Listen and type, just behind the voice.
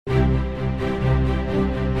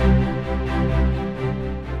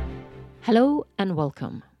Hello and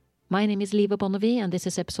welcome. My name is Liva Bonnevie and this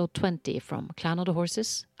is episode 20 from Clan of the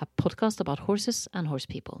Horses, a podcast about horses and horse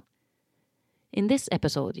people. In this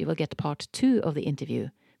episode, you will get part 2 of the interview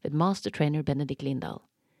with master trainer Benedikt Lindahl.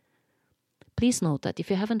 Please note that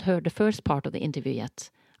if you haven't heard the first part of the interview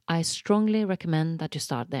yet, I strongly recommend that you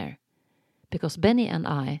start there, because Benny and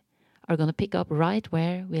I are going to pick up right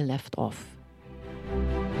where we left off.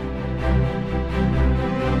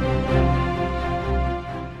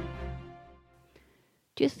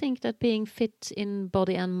 Do you think that being fit in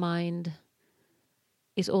body and mind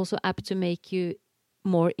is also apt to make you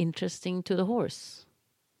more interesting to the horse?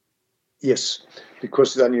 Yes,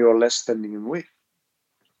 because then you are less standing in the way.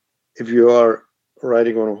 If you are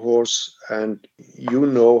riding on a horse and you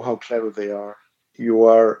know how clever they are, you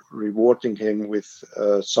are rewarding him with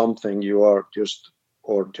something. You are just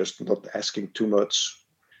not asking too much,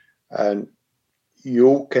 and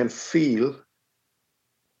you can feel.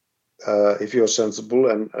 If you're sensible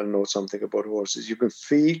and know something about horses, you can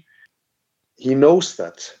feel he knows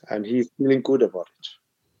that and he's feeling good about it.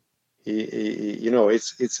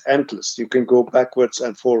 It's endless. You can go backwards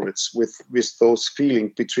and forwards with those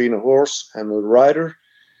feelings between a horse and a rider.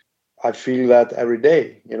 I feel that every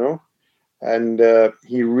day, and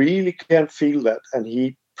he really can feel that, and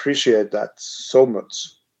he appreciates that so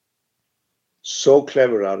much. So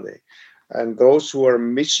clever are they, and those who are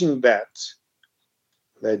missing that,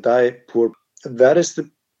 they die poor. That is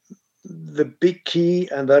the big key,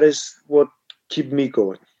 and that is what keeps me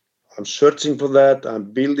going. I'm searching for that.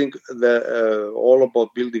 I'm building all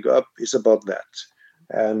about building up is about that,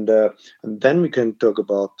 and then we can talk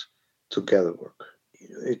about together work.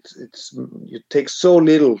 It takes so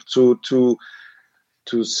little to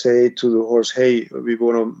say to the horse, hey, we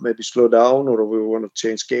want to maybe slow down, or we want to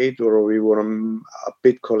change gait, or we want a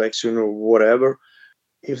bit collection, or whatever.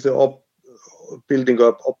 If the building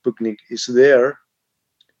up opening is there,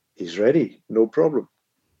 he's ready, no problem.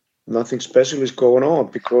 Nothing special is going on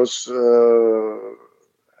because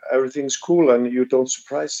everything's cool and you don't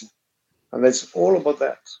surprise him. And that's all about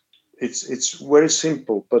that. It's very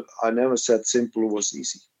simple, but I never said simple was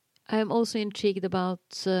easy. I'm also intrigued about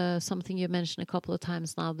something you mentioned a couple of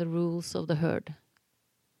times now, the rules of the herd.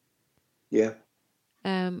 Yeah.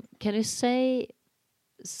 Can you say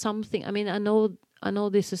something? I mean, I know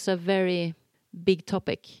this is a very big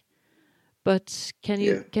topic, but can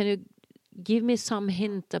you give me some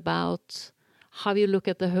hint about how you look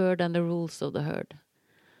at the herd and the rules of the herd?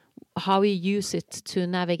 How you use it to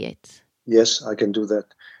navigate? Yes, I can do that.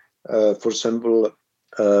 For example,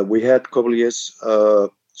 we had a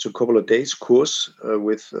couple of days course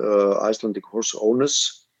with Icelandic horse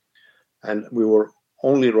owners, and we were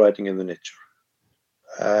only riding in the nature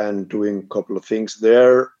and doing a couple of things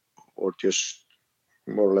there, or just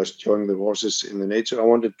more or less showing the horses in the nature. I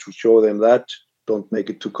wanted to show them that. Don't make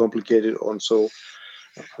it too complicated, and so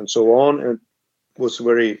on. And it was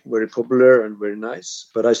very, very popular and very nice.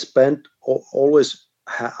 But I spent always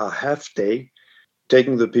a half day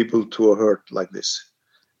taking the people to a herd like this.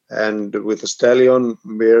 And with a stallion,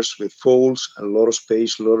 mares with foals, a lot of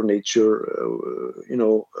space, a lot of nature,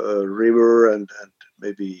 a river and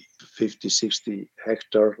maybe 50, 60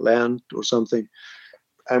 hectare land or something.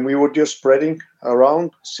 And we were just spreading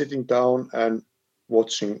around, sitting down and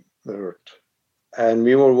watching the herd. And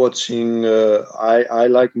we were watching, I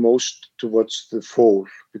like most to watch the foal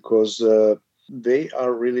because they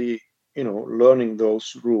are really, learning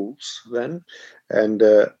those rules then. And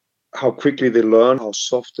how quickly they learn, how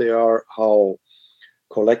soft they are, how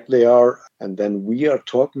collect they are. And then we are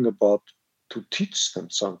talking about to teach them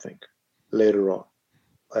something later on.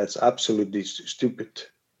 That's absolutely stupid.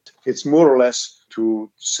 It's more or less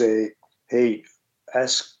to say, hey,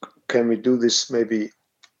 can we do this maybe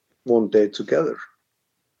one day together?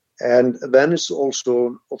 And then it's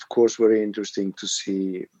also, of course, very interesting to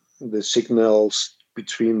see the signals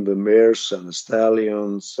between the mares and the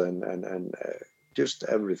stallions and just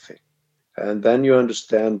everything. And then you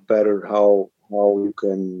understand better how you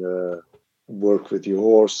can work with your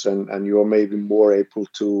horse, and you're maybe more able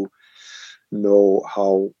to know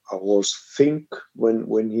how a horse think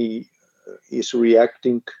when he is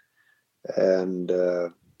reacting, and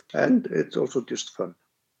it's also just fun.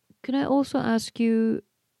 Can I also ask you,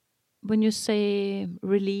 when you say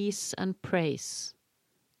release and praise,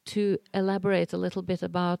 to elaborate a little bit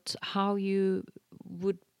about how you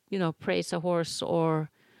would, praise a horse, or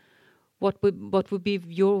what would be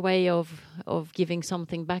your way of giving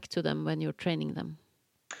something back to them when you're training them?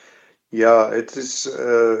 Yeah, it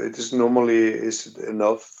is normally is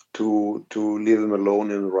enough to leave them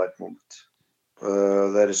alone in the right moment.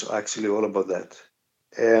 That is actually all about that.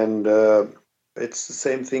 And It's the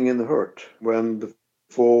same thing in the herd. When the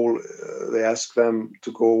foal, they ask them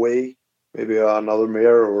to go away, maybe another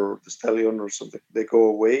mare or the stallion or something, they go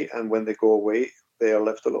away, and when they go away, they are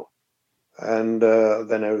left alone. And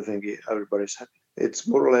then everybody's happy. It's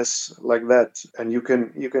more or less like that, and you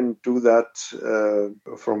can do that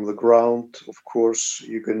from the ground. Of course,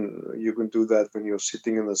 you can do that when you're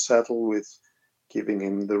sitting in the saddle with giving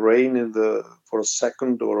him the rein for a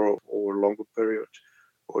second or longer period,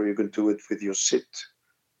 or you can do it with your sit,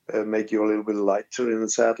 make you a little bit lighter in the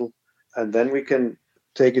saddle, and then we can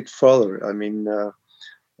take it further. I mean,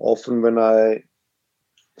 often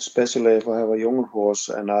especially if I have a younger horse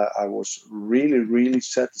and I was really, really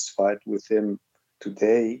satisfied with him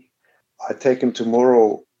today, I take him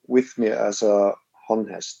tomorrow with me as a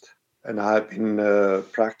honest. And I've been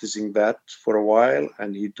practicing that for a while,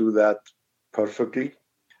 and he do that perfectly.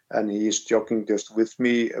 And he is jogging just with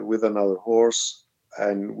me with another horse,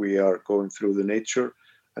 and we are going through the nature.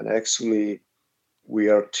 And actually, we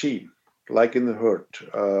are a team, like in the herd.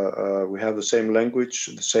 We have the same language,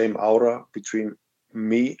 the same aura between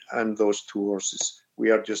me and those two horses.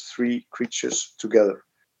 We are just three creatures together.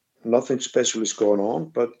 Nothing special is going on,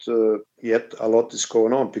 but yet a lot is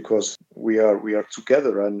going on because we are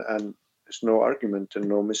together, and there's no argument and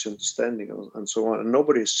no misunderstanding and so on. And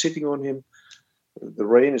nobody is sitting on him. The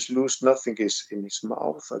rein is loose. Nothing is in his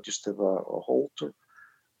mouth. I just have a halter,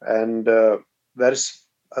 and that is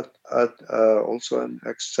also an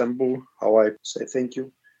example how I say thank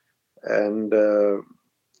you. And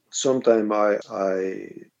sometimes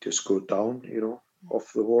I just go down,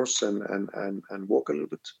 off the horse and walk a little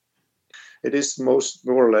bit. It is more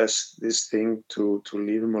or less this thing to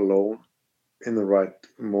leave him alone in the right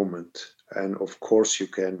moment. And of course, you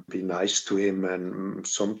can be nice to him, and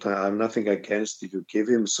sometimes I'm nothing against it. You give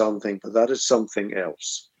him something, but that is something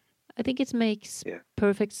else. I think it makes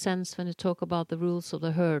perfect sense when you talk about the rules of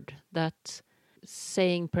the herd, that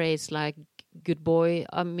saying praise like good boy,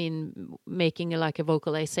 I mean, making like a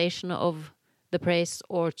vocalization of the praise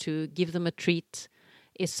or to give them a treat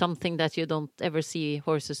is something that you don't ever see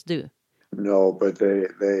horses do. No, but they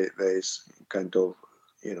kind of,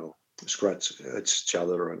 scratch each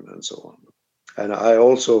other and so on. And I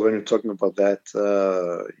also, when you're talking about that,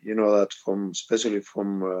 that especially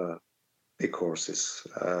from big horses,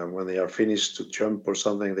 when they are finished to jump or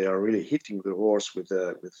something, they are really hitting the horse with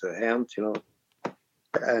the hand,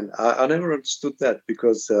 And I never understood that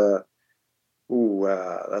because,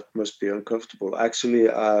 that must be uncomfortable. Actually,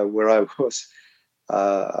 where I was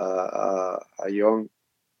a young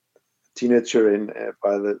teenager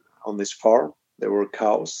on this farm, there were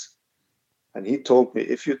cows, and he told me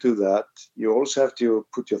if you do that, you also have to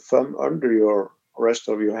put your thumb under your rest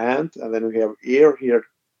of your hand, and then we have ear here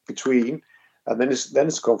between, and then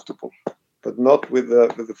it's comfortable, but not with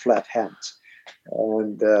the flat hand.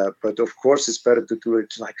 And but of course, it's better to do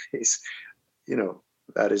it like this.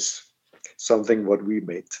 That is something what we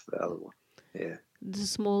made the other one. Yeah. The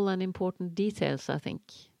small and important details, I think.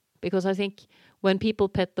 Because I think when people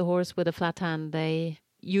pet the horse with a flat hand, they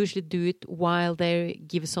usually do it while they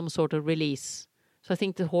give some sort of release. So I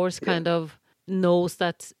think the horse kind of knows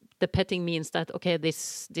that the petting means that, okay,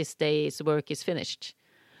 this day's work is finished.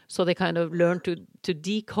 So they kind of learn to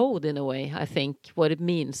decode in a way, I think, what it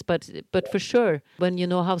means. But for sure, when you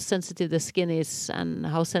know how sensitive the skin is and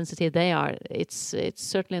how sensitive they are, it's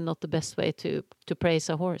certainly not the best way to praise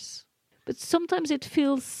a horse. But sometimes it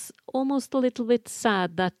feels almost a little bit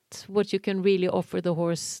sad that what you can really offer the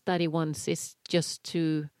horse that he wants is just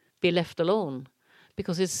to be left alone,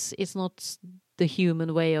 because it's not the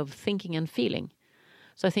human way of thinking and feeling.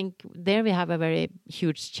 So I think there we have a very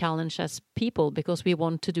huge challenge as people, because we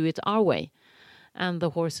want to do it our way. And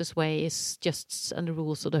the horse's way is just, and the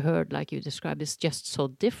rules of the herd, like you described, is just so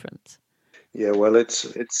different. Yeah, well, it's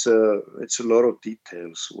a lot of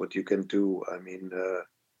details what you can do. I mean,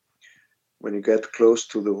 when you get close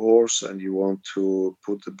to the horse and you want to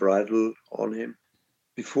put the bridle on him,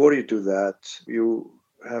 before you do that, you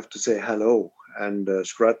have to say hello and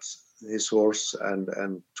scratch his horse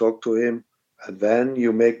and talk to him. And then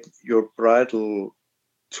you make your bridle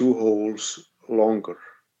 2 holes longer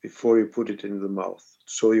before you put it in the mouth.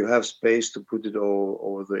 So you have space to put it all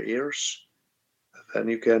over the ears. Then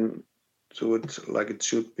you can do it like it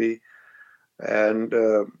should be. And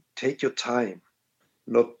take your time.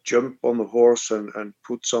 Not jump on the horse and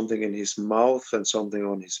put something in his mouth and something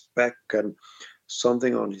on his back and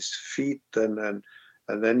something on his feet, and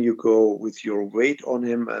then you go with your weight on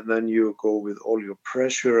him, and then you go with all your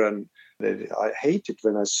pressure. And I hate it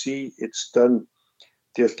when I see it's done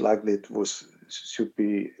just like it should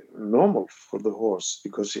be normal for the horse,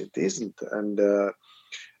 because it isn't. And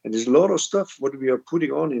And there's a lot of stuff what we are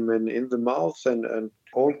putting on him and in the mouth and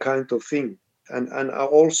all kind of thing. And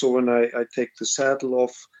also when I take the saddle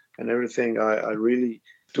off and everything, I really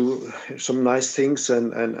do some nice things.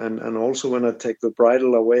 And also when I take the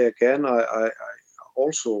bridle away again, I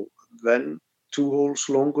also then 2 holes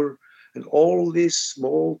longer. And all these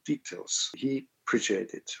small details, he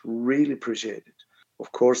appreciated, really appreciated.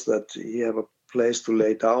 Of course, that he have a place to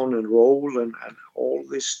lay down and roll and all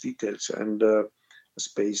these details and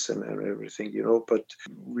space and everything, But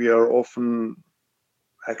we are often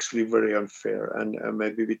actually very unfair and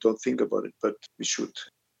maybe we don't think about it, but we should.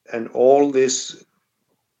 And all this,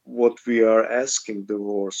 what we are asking the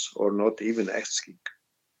horse, or not even asking,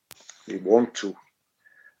 we want to,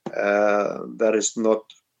 that is not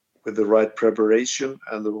with the right preparation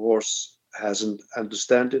and the horse hasn't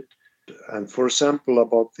understand it. And for example,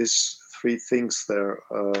 about these 3 things there,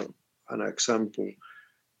 an example,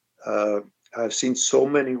 I've seen so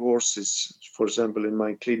many horses, for example, in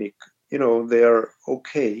my clinic, they are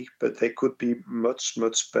okay, but they could be much,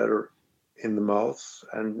 much better in the mouth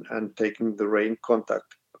and taking the rein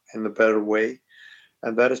contact in a better way.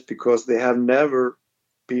 And that is because they have never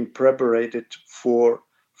been prepared for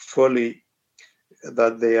fully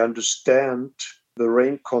that they understand the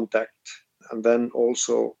rein contact and then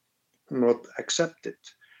also not accept it.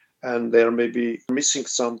 And they're maybe missing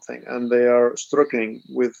something and they are struggling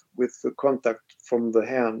with the contact from the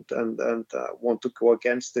hand and want to go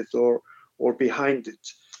against it or behind it.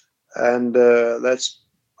 And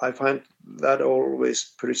I find that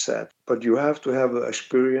always pretty sad. But you have to have the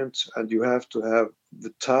experience and you have to have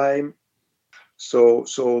the time. So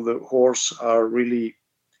the horse are really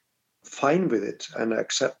fine with it and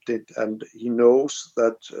accept it. And he knows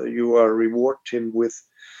that you are reward him with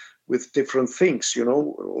different things,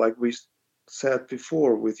 like we said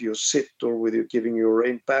before, with your sit or with you giving your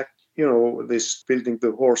rein back, this building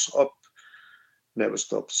the horse up never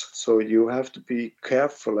stops. So you have to be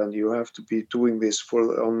careful and you have to be doing this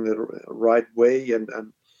on the right way and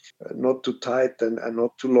not too tight and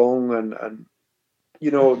not too long. And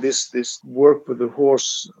this work with the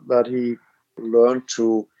horse that he learned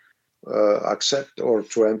to accept or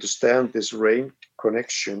to understand this rein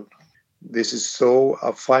connection. This is so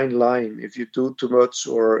a fine line. If you do too much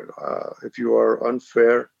or if you are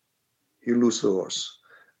unfair, you lose the horse.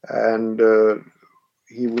 And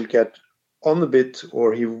he will get on the bit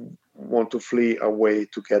or he want to flee away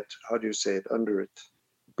to get, under it,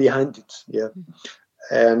 behind it. Yeah.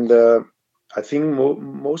 And I think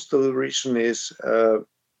most of the reason is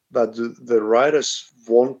that the riders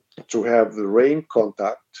want to have the rein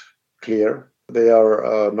contact clear. They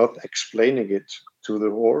are not explaining it to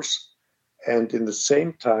the horse. And in the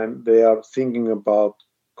same time, they are thinking about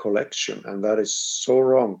collection. And that is so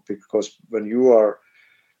wrong because when you are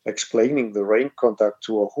explaining the rein contact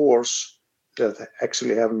to a horse, that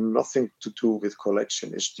actually have nothing to do with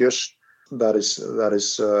collection. It's just that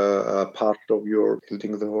is a part of your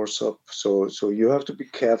building the horse up. So you have to be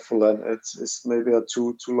careful. And it's maybe a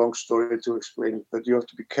too long story to explain, but you have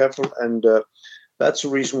to be careful. And that's the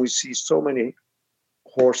reason we see so many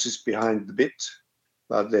horses behind the bit.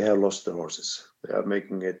 But they have lost the horses. They are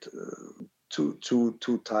making it too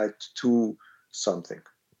tight, too something.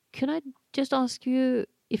 Can I just ask you,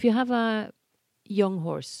 if you have a young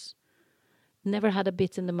horse, never had a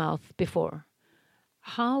bit in the mouth before,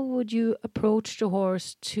 how would you approach the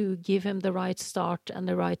horse to give him the right start and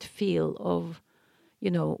the right feel of,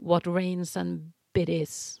 what reins and bit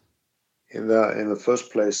is? In the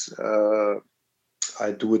first place,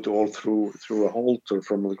 I do it all through a halter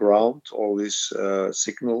from the ground, all these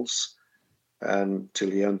signals,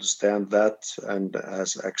 until he understands that and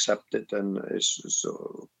has accepted and is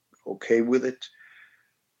okay with it.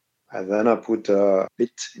 And then I put a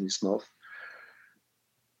bit in his mouth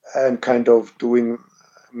and kind of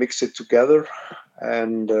mix it together.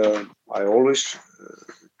 And I always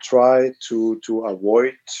try to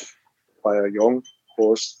avoid, by a young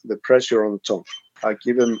horse, the pressure on the tongue. I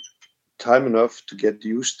give him time enough to get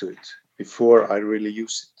used to it before I really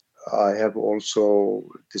use it. I have also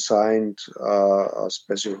designed a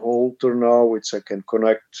special halter now, which I can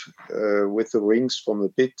connect with the rings from the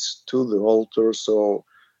bit to the halter. So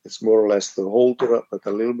it's more or less the halter, but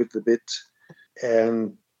a little bit the bit.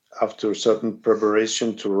 And after a certain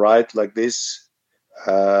preparation to ride like this,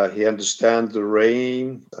 he understands the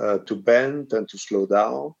rein to bend and to slow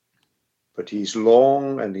down. But he's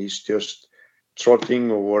long and he's just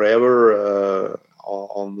trotting or whatever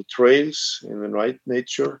on the trails in the night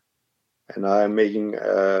nature. And I'm making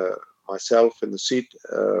myself in the seat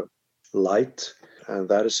light, and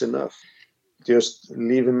that is enough. Just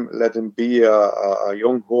let him be a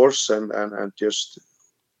young horse and just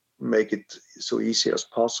make it so easy as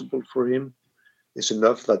possible for him. It's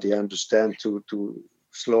enough that he understands to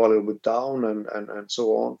slow a little bit down and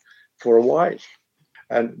so on for a while.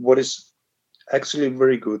 And what is actually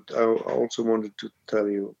very good, I also wanted to tell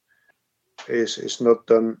you, is not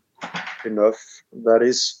done enough. That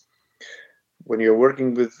is, when you're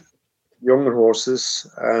working with younger horses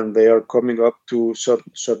and they are coming up to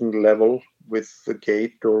certain level with the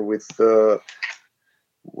gait or with the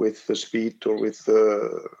speed or with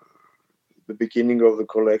the beginning of the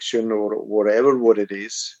collection or whatever what it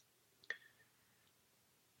is,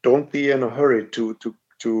 don't be in a hurry to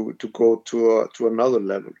go to another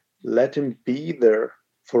level. Let him be there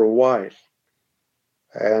for a while,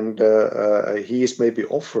 and he is maybe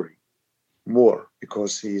offering more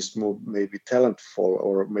because he is more maybe talentful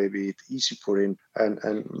or maybe it's easy for him,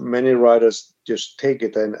 and many riders just take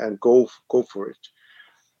it and go for it.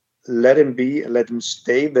 Let him be, let him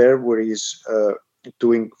stay there where he's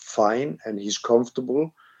doing fine and he's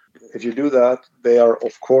comfortable. If you do that, they are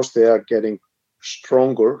getting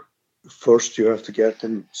stronger. First, you have to get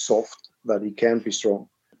him soft that he can be strong.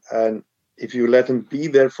 And if you let him be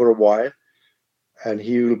there for a while, and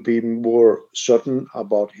he will be more certain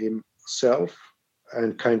about himself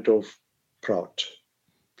and kind of proud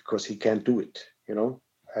because he can do it,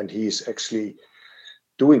 and he's actually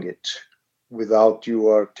doing it without you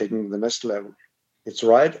are taking the next level. It's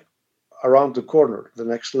right around the corner, the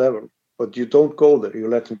next level, but you don't go there. You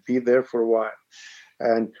let him be there for a while.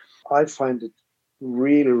 And I find it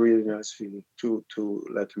really, really nice feeling to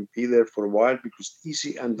let him be there for a while because it's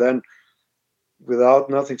easy. And then without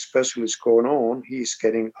nothing special is going on, he's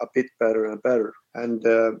getting a bit better and better. And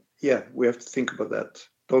we have to think about that.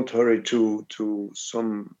 Don't hurry to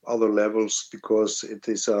some other levels because it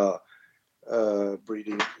is a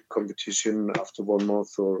breeding competition after 1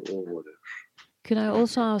 month or whatever. Could I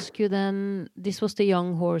also ask you then, this was the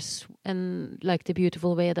young horse and like the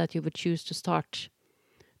beautiful way that you would choose to start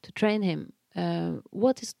to train him.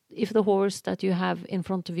 What is if the horse that you have in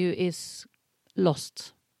front of you is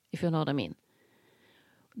lost, if you know what I mean?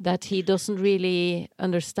 That he doesn't really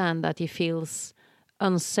understand, that he feels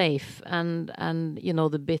unsafe and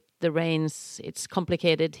the reins, it's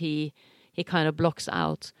complicated, he kind of blocks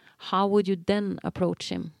out. How would you then approach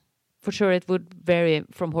him? For sure it would vary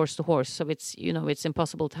from horse to horse, so it's it's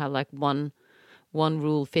impossible to have like one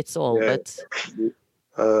rule fits all. Yeah.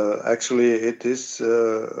 But actually it is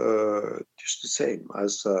just the same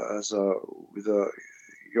as with a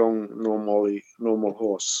young normal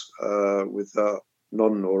horse with a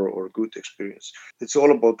none or good experience. It's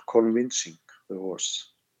all about convincing the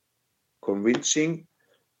horse, convincing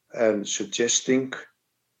and suggesting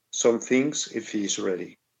some things if he's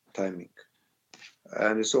ready, timing.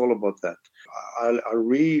 And it's all about that. I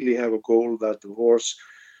really have a goal that the horse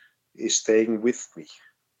is staying with me,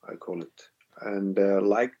 I call it, and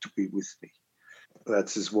like to be with me.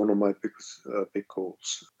 That is one of my big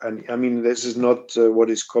goals. And I mean, this is not what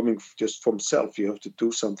is coming just from self. You have to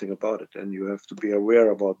do something about it, and you have to be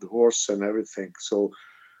aware about the horse and everything. So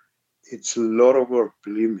it's a lot of work,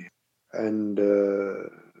 believe me. And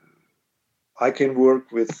I can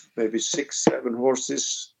work with maybe 6-7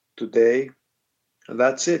 horses today, and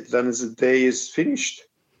that's it. Then the day is finished.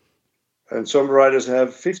 And some riders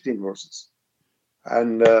have 15 horses,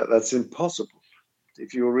 and that's impossible.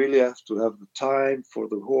 If you really have to have the time for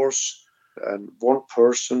the horse, and one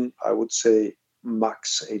person, I would say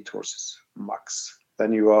max 8 horses, max.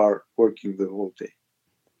 Then you are working the whole day.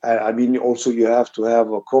 I mean, also you have to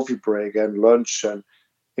have a coffee break and lunch, and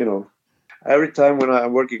every time when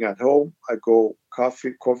I'm working at home, I go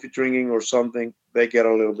coffee drinking or something. They get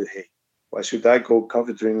a little bit, hey, why should I go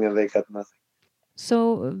coffee drinking and they got nothing?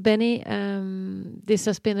 So, Benny, this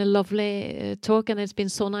has been a lovely talk, and it's been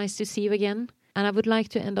so nice to see you again. And I would like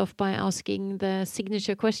to end off by asking the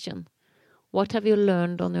signature question. What have you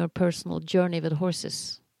learned on your personal journey with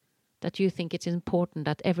horses that you think it's important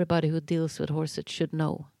that everybody who deals with horses should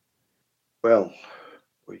know? Well,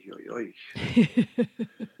 oy, oy, oy.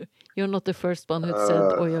 You're not the first one who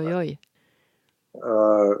said oy, oy, oy.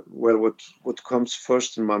 Well, what comes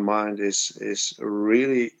first in my mind is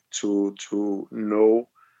really to know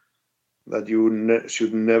that you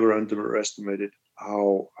should never underestimate it,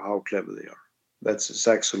 how clever they are. That's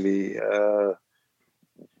actually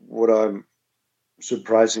what I'm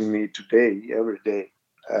surprising me today, every day,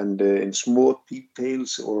 and in small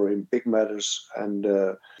details or in big matters. And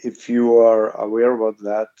if you are aware about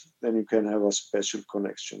that, then you can have a special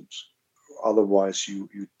connections. Otherwise, you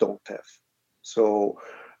don't have. So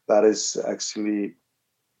that is actually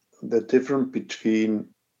the difference between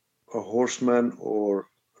a horseman or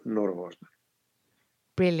not a horseman.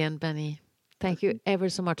 Brilliant, Benny. Thank you ever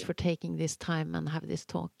so much for taking this time and have this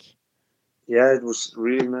talk. Yeah, it was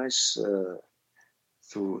really nice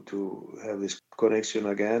to have this connection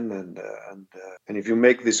again. And if you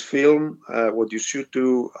make this film, what you should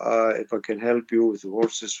do, if I can help you with the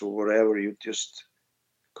horses or whatever, you just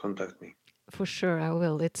contact me. For sure, I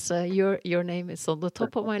will. It's your name is on the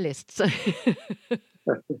top of my list. So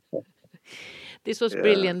this was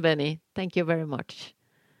brilliant, Benny. Thank you very much.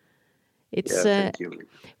 It's thank you.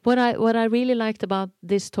 What I really liked about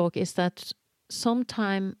this talk is that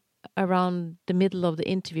sometime around the middle of the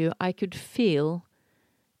interview, I could feel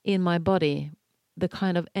in my body the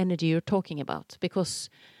kind of energy you're talking about, because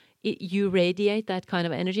you radiate that kind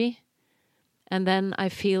of energy. And then I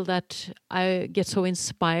feel that I get so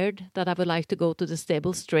inspired that I would like to go to the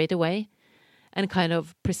stable straight away and kind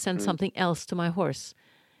of present something else to my horse,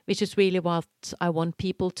 which is really what I want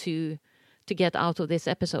people to get out of this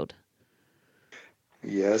episode.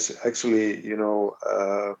 Yes, actually,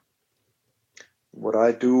 what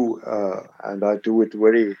I do, and I do it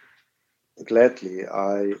very gladly.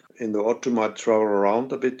 In the autumn, I travel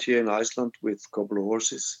around a bit here in Iceland with a couple of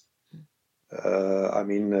horses. I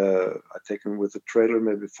take them with a trailer,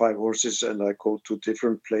 maybe 5 horses, and I go to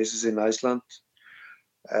different places in Iceland.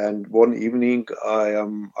 And one evening, I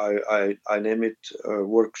name it a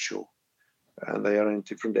work show, and they are in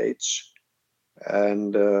different age.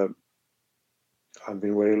 And I've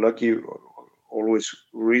been very lucky. Always,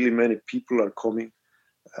 really many people are coming,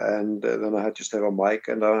 and then I just have a mic,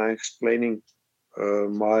 and I'm explaining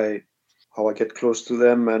how I get close to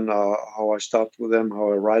them, and how I start with them,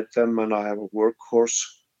 how I ride them, and I have a workhorse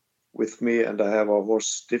with me, and I have a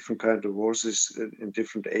horse, different kind of horses in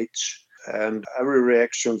different age, and every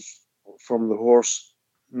reaction from the horse,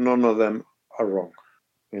 none of them are wrong,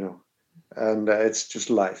 and it's just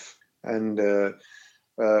life, and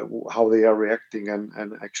how they are reacting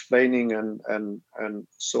and explaining and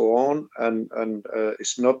so on, and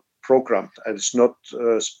it's not programmed, and it's not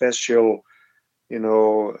special.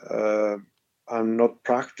 I'm not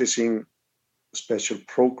practicing special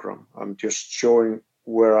program. I'm just showing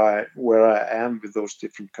where I am with those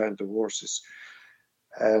different kind of horses,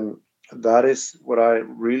 and that is what I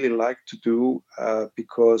really like to do,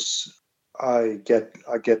 because I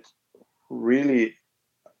get really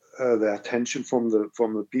the attention from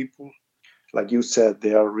the people. Like you said,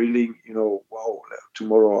 they are really, wow,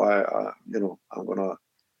 tomorrow I'm gonna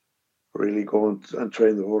really go and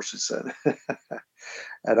train the horses,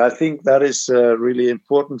 and I think that is really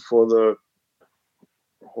important for the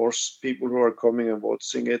horse people who are coming and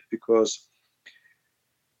watching it, because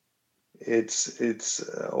it's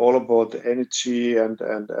all about energy and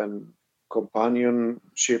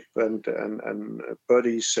companionship and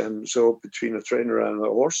buddies, and so between a trainer and a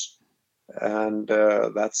horse, and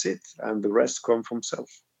that's it, and the rest come from self,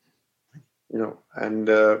 and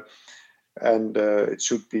it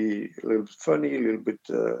should be a little bit funny, a little bit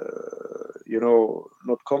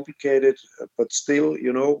not complicated, but still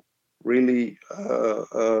really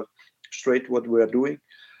straight what we are doing,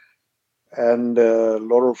 and a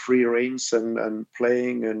lot of free reins and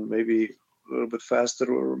playing, and maybe a little bit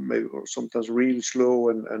faster, or sometimes really slow,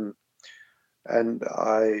 and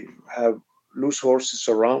I have loose horses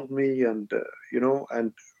around me, and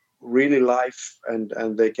and really life,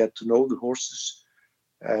 and they get to know the horses,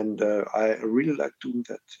 and I really like doing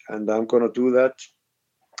that, and I'm gonna do that,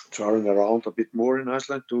 traveling around a bit more in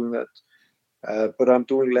Iceland, doing that, but I'm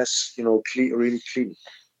doing less, really clean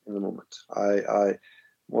in the moment. I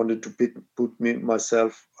wanted to put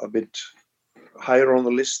myself a bit higher on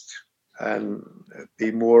the list, and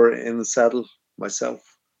be more in the saddle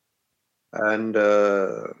myself, and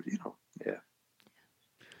yeah.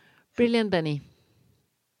 Brilliant, Benny.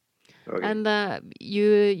 Okay. And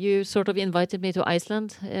you sort of invited me to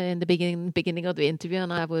Iceland in the beginning of the interview,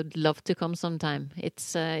 and I would love to come sometime.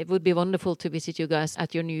 It would be wonderful to visit you guys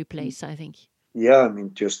at your new place, I think. Yeah,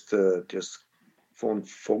 just phone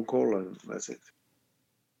call, and that's it.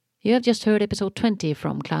 You have just heard episode 20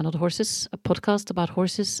 from Klanodd Horses, a podcast about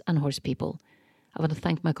horses and horse people. I want to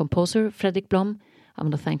thank my composer, Fredrik Blom. I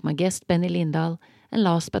want to thank my guest, Benny Lindahl. And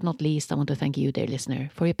last but not least, I want to thank you, dear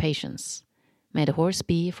listener, for your patience. May the horse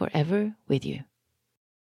be forever with you.